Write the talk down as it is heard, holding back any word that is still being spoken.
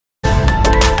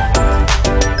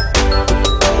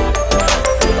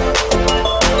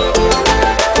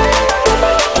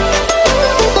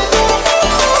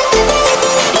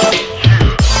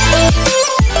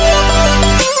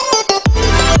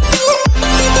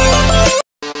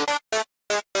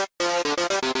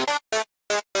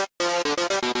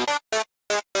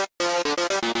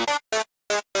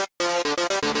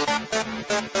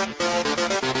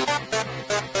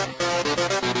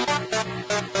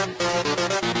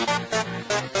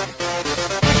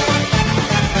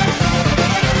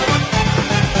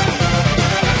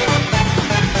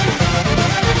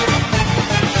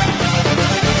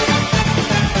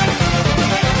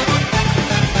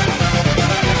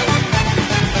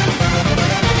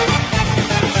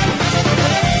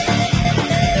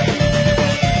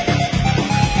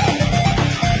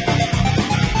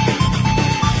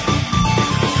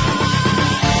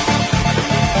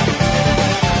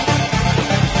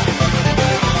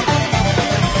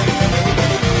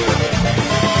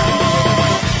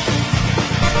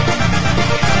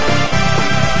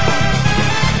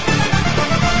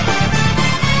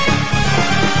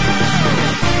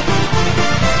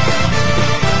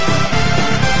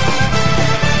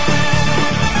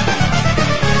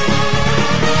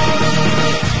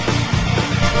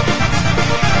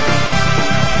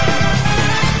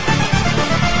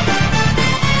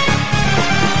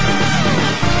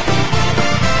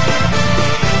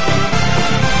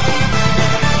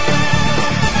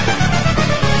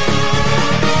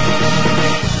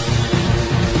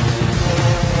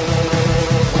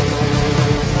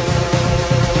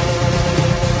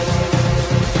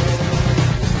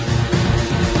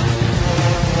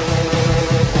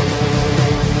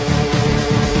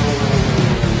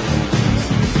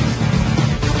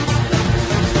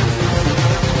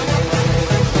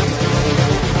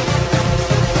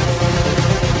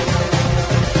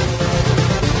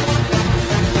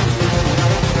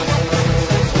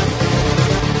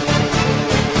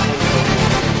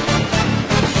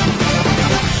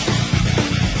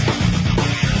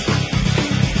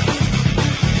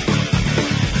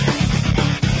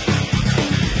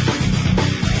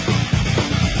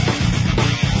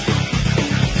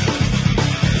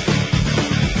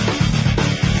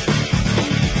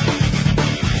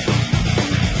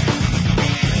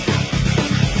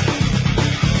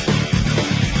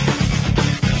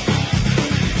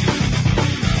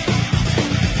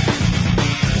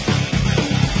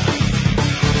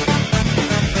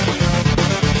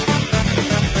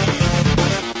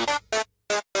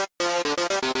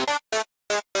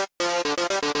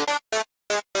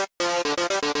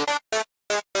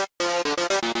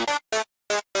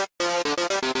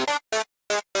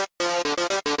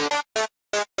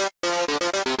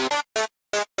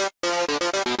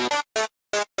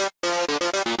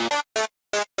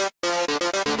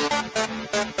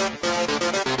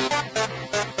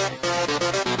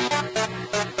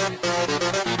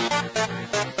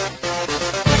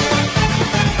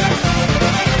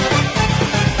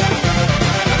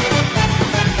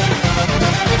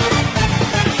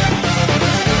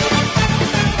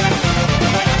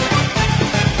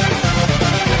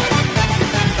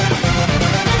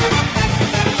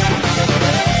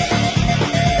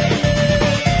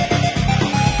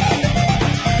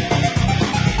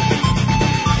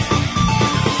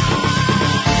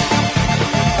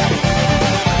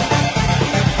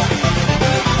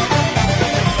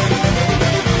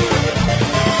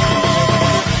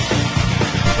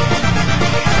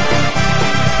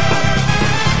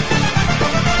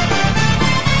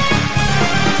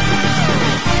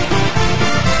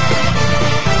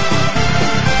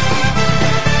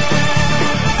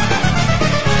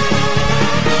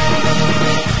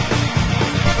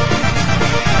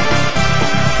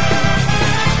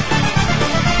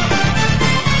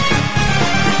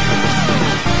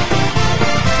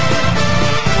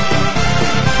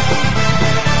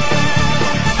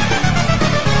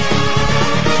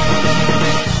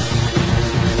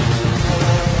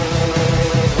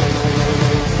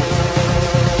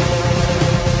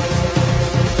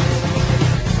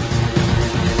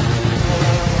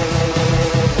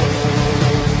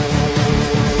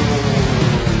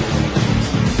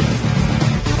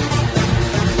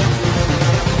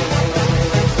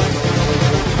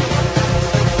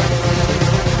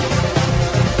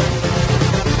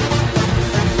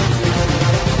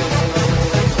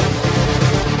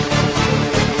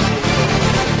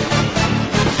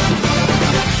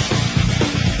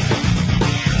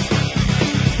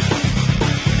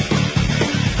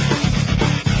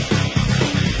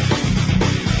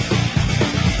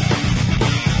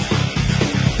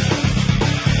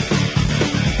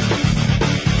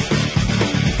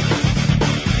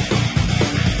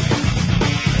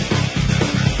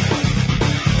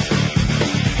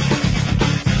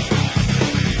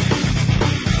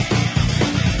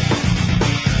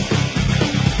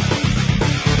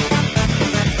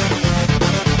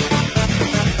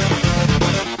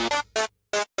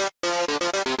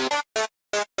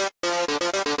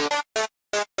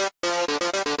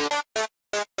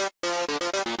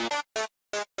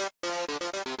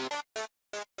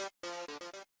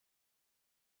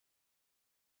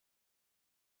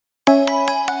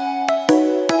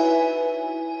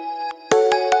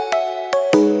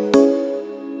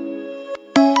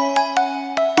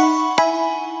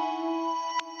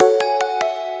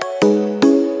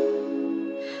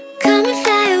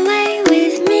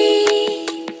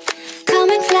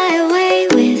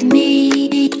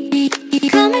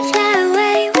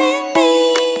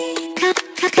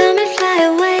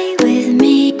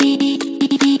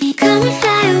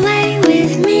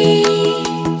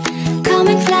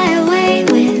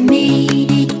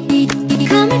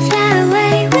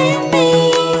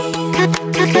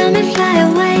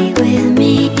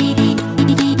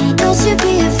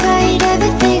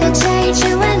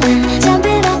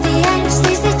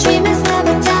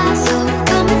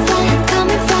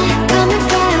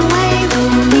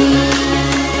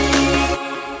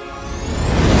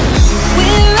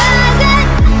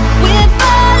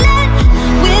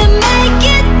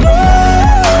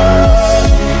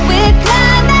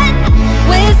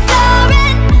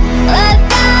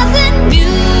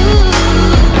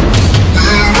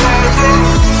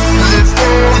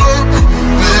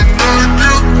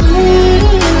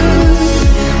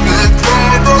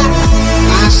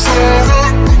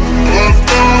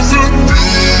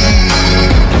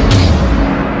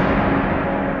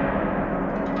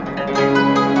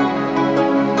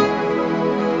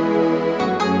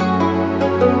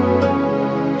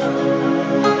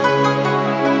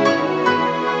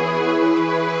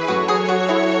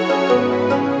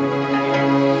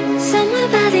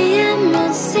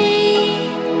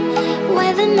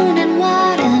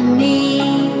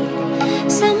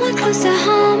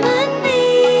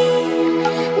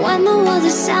when the world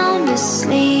is sound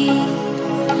asleep.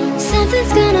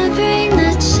 Something's gonna bring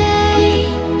the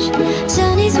change,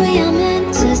 journeys we are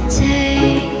meant to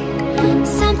take.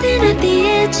 Something at the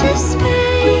edge of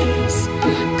space,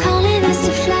 calling us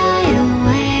to fly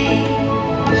away.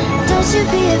 Don't you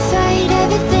be afraid,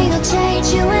 everything will change.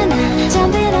 You and I,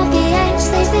 jumping off the edge.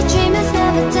 They say dreamers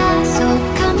never die, so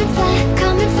come and fly,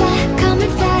 come and fly, come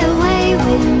and fly away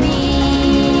with me.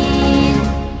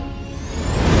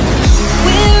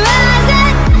 We're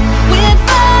rising, we're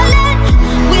falling,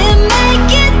 we're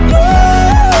making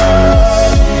through.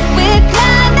 We're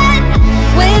climbing,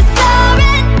 we're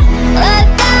soaring,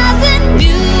 1,000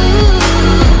 views.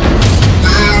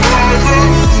 We're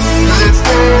rising, we're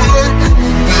falling,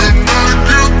 we're making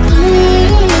through.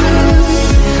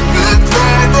 We're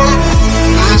climbing,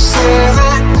 we're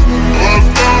soaring,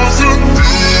 1,000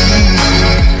 views.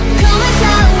 Come and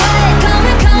fly away,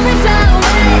 come and fly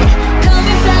away, come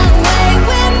and fly away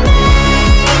with me.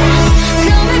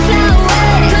 Come and fly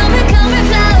away, come and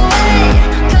fly away,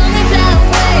 come and fly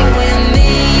away with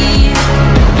me.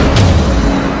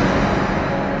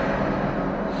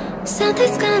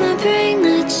 Something's gonna bring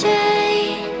the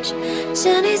change,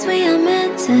 journeys we are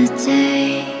meant to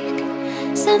take.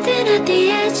 Something at the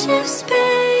edge of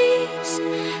space,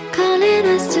 calling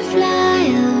us to fly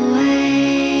away.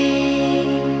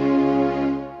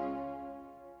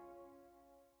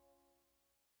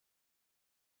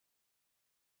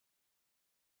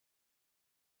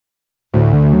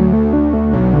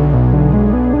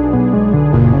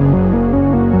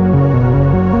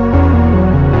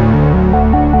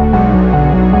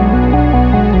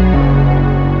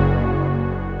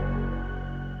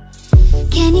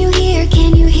 Can you hear,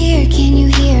 can you hear, can you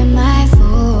hear my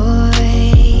voice?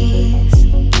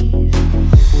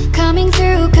 Coming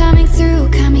through, coming through,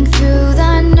 coming through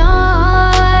the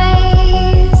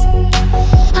noise.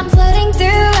 I'm floating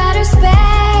through outer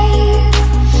space,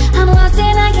 I'm lost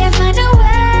and I can't find a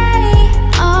way.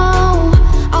 Oh,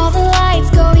 all the lights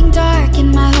going dark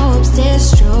and my hopes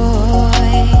destroyed.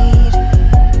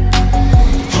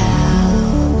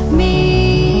 Help me,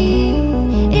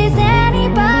 is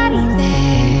anybody there?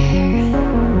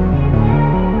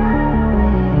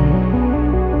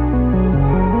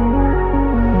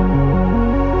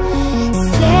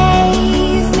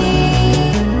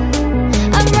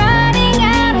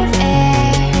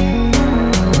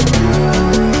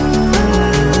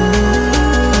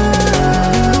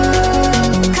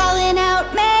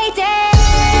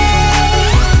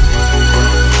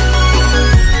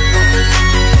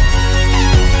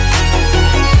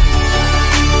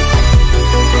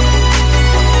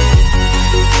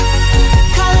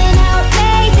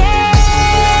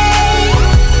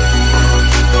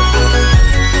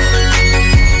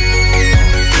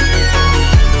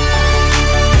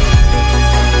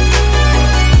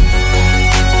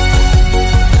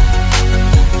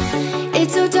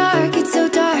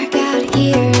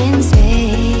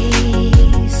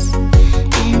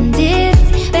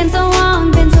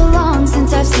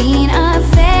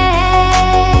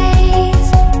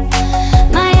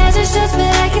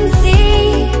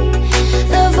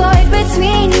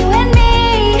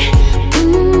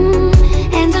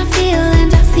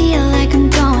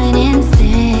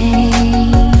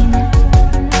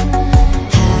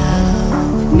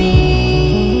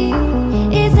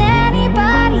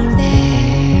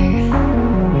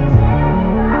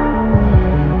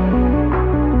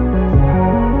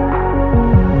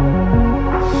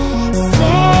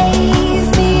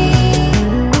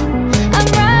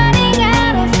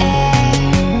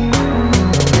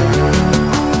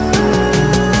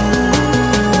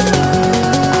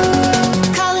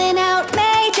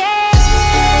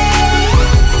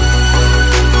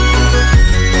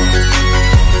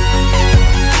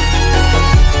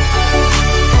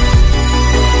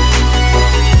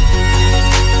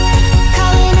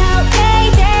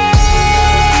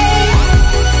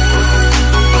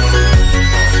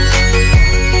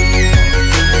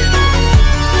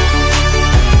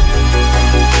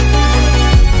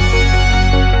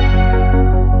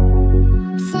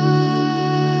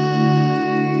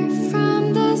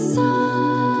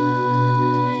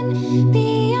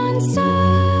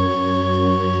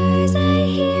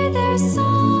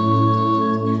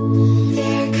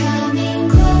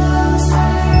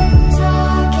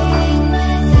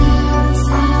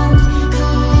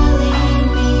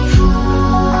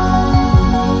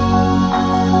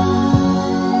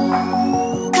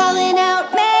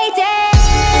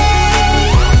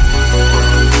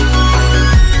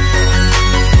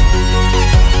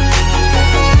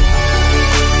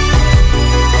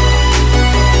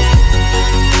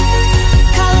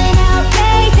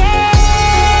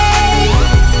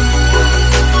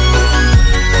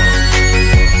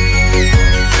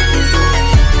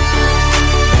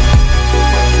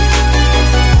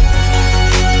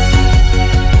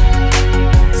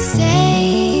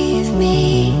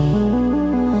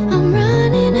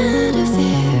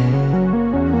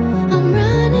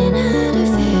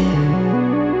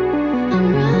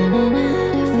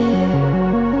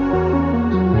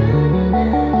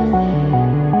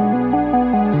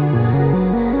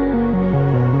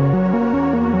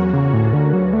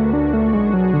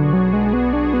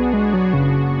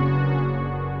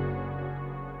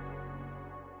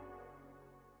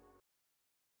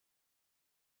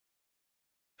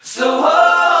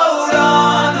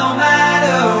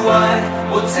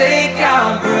 take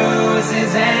our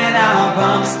bruises and our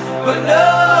bumps, but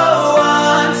no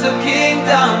one till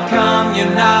kingdom come.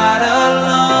 You're not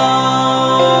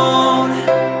alone.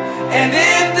 And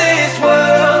if this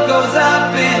world goes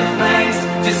up in flames,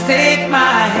 just take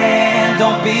my hand,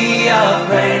 don't be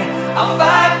afraid. I'll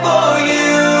fight for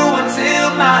you until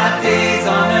my days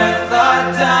on earth are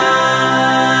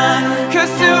done.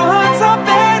 'Cause two hearts are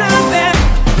better than.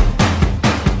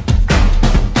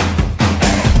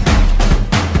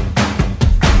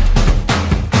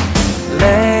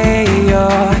 Lay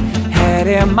your head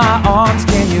in my arms,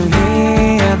 can you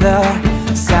hear the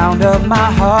sound of my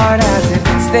heart as it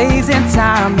stays in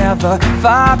time, never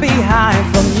far behind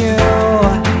from you?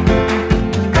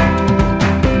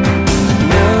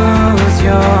 Lose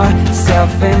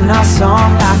yourself in our song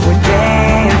like we're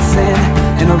dancing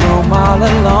in a room all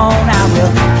alone. I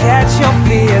will catch your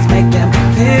fears, make them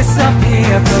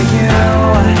disappear for you.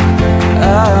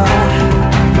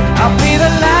 I'll be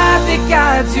the light that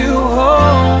guides you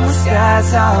home. The skies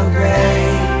are gray.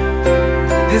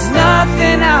 There's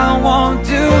nothing I won't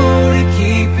do to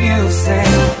keep you